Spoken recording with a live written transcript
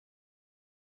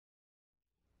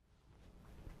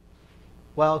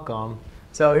Welcome.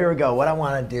 So here we go. What I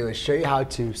want to do is show you how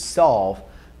to solve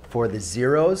for the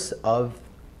zeros of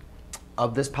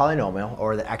this polynomial,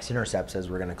 or the x-intercepts as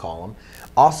we're going to call them.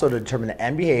 Also to determine the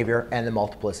end behavior and the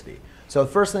multiplicity. So the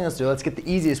first thing let's do, let's get the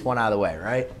easiest one out of the way,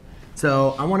 right?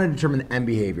 So I want to determine the end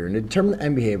behavior. And to determine the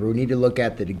end behavior, we need to look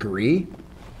at the degree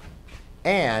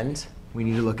and we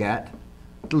need to look at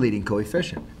the leading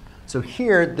coefficient. So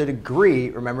here, the degree,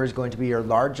 remember, is going to be your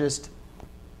largest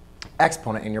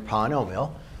exponent in your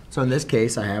polynomial. So in this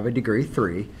case, I have a degree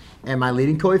 3, and my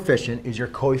leading coefficient is your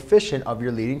coefficient of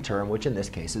your leading term, which in this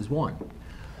case is 1.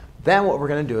 Then what we're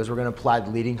going to do is we're going to apply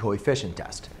the leading coefficient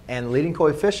test. And the leading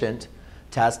coefficient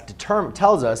test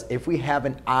tells us if we have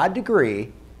an odd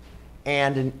degree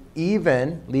and an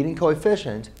even leading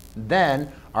coefficient,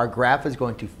 then our graph is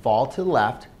going to fall to the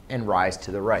left and rise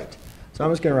to the right. So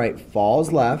I'm just going to write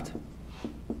falls left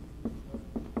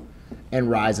and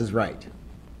rises right.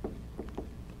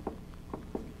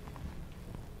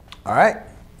 All right?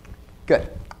 Good.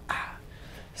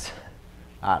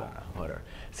 I don't know, whatever.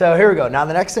 So here we go. Now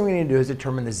the next thing we need to do is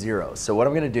determine the zeros. So what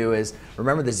I'm going to do is,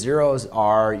 remember the zeros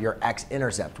are your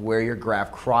x-intercept, where your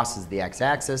graph crosses the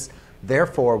x-axis.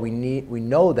 Therefore, we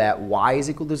know that y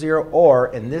is equal to 0,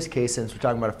 or in this case, since we're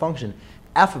talking about a function,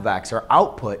 f of x, our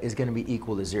output, is going to be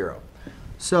equal to 0.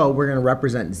 So we're going to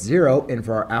represent 0, and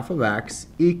for our f of x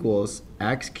equals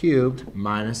x cubed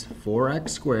minus 4x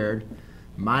squared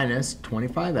minus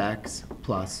 25x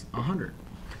plus 100.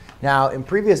 Now, in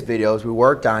previous videos, we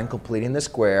worked on completing the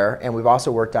square, and we've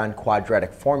also worked on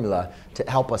quadratic formula to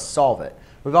help us solve it.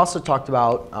 We've also talked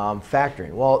about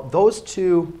factoring. Well, those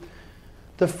two,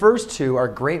 the first two are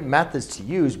great methods to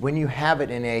use when you have it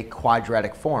in a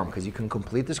quadratic form, because you can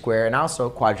complete the square, and also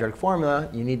quadratic formula,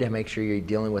 you need to make sure you're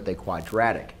dealing with a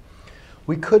quadratic.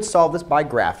 We could solve this by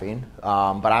graphing,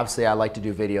 but obviously I like to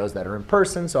do videos that are in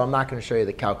person, so I'm not going to show you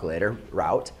the calculator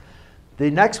route.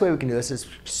 The next way we can do this is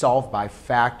solve by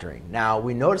factoring. Now,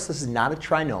 we notice this is not a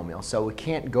trinomial, so we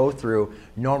can't go through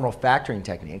normal factoring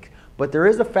technique, but there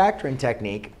is a factoring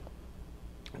technique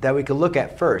that we could look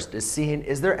at first, is seeing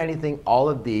is there anything all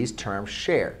of these terms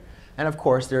share. And of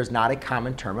course, there's not a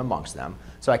common term amongst them,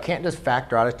 so I can't just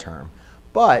factor out a term.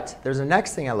 But there's the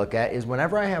next thing I look at is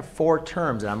whenever I have 4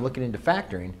 terms and I'm looking into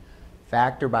factoring,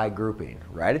 factor by grouping.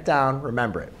 Write it down,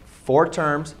 remember it. 4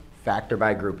 terms, factor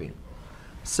by grouping.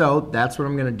 So that's what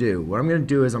I'm going to do. What I'm going to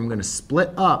do is I'm going to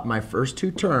split up my first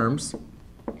 2 terms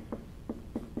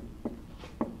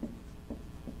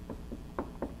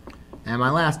and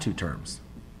my last 2 terms.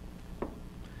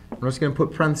 I'm just going to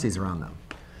put parentheses around them.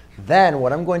 Then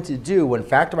what I'm going to do when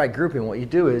factor by grouping, what you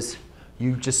do is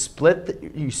you just split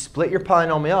your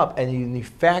polynomial up and you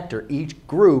factor each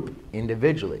group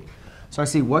individually. So I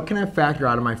see, what can I factor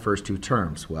out of my first 2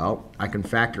 terms? Well, I can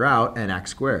factor out an x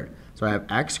squared. So I have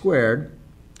x squared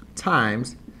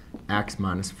times x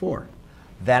minus 4.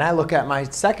 Then I look at my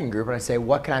second group and I say,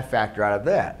 what can I factor out of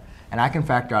that? And I can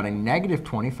factor out a negative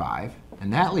 25,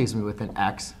 and that leaves me with an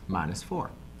x minus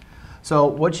 4. So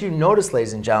what you notice,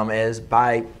 ladies and gentlemen, is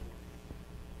by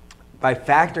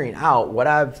factoring out, what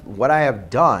I have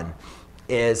done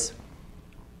is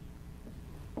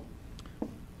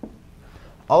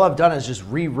all I've done is just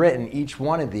rewritten each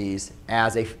one of these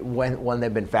as when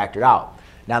they've been factored out.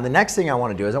 Now the next thing I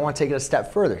want to do is I want to take it a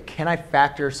step further. Can I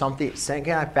factor something?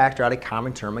 Can I factor out a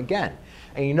common term again?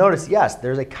 And you notice, yes,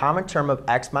 there's a common term of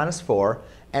x minus 4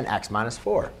 and x minus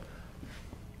 4.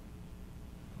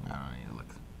 I don't need to look.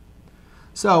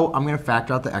 So I'm going to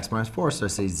factor out the x minus 4. So I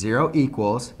say 0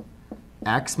 equals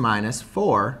x minus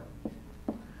 4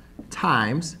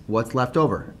 times what's left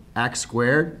over? X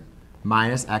squared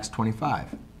minus x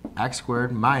 25. X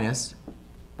squared minus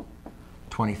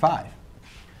 25.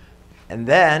 And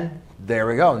then, there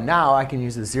we go. Now I can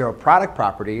use the zero product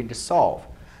property to solve.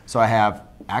 So I have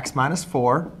x minus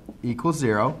 4 equals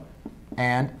 0,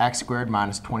 and x squared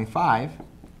minus 25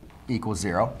 equals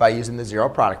 0 by using the zero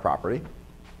product property.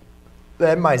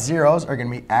 Then my zeros are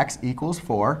going to be x equals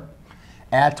 4.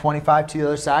 Add 25 to the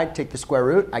other side, take the square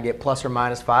root. I get plus or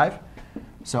minus 5.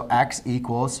 So x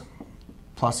equals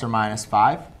plus or minus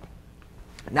 5.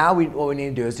 Now what we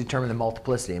need to do is determine the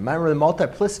multiplicity. Remember, the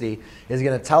multiplicity is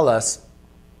going to tell us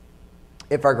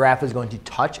if our graph is going to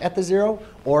touch at the 0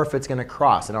 or if it's going to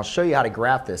cross. And I'll show you how to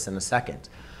graph this in a second.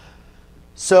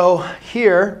 So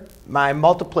here, my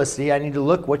multiplicity, I need to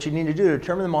look, what you need to do to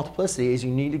determine the multiplicity is you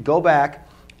need to go back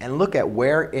and look at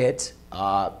where it,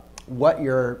 what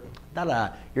your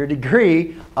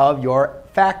degree of your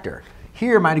factor.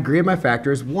 Here, my degree of my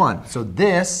factor is 1. So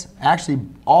this, actually,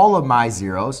 all of my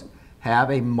zeros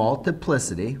have a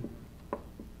multiplicity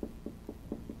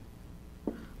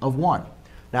of 1.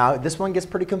 Now, this one gets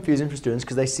pretty confusing for students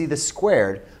because they see the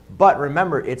squared, but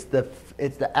remember, it's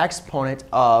the exponent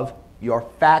of your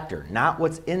factor, not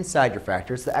what's inside your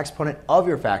factor. It's the exponent of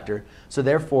your factor, so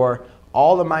therefore,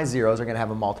 all of my zeros are going to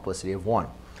have a multiplicity of 1.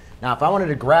 Now, if I wanted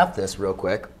to graph this real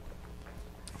quick,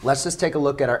 let's just take a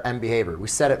look at our end behavior. We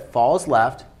said it falls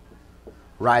left,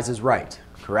 rises right,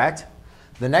 correct?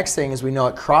 The next thing is we know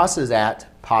it crosses at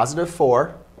positive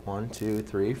 4, 1, 2,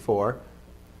 3, 4,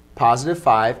 positive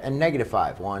 5, and negative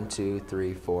 5, 1, 2,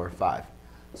 3, 4, 5.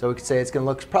 So we could say it's going to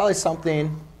look probably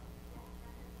something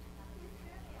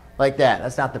like that.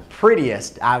 That's not the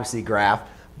prettiest, obviously, graph,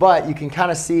 but you can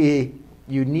kind of see,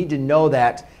 you need to know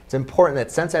that it's important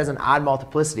that since it has an odd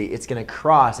multiplicity, it's going to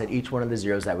cross at each one of the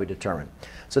zeros that we determine.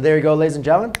 So there you go, ladies and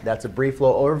gentlemen. That's a brief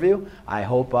little overview. I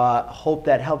hope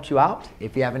that helped you out.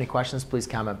 If you have any questions, please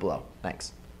comment below.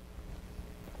 Thanks.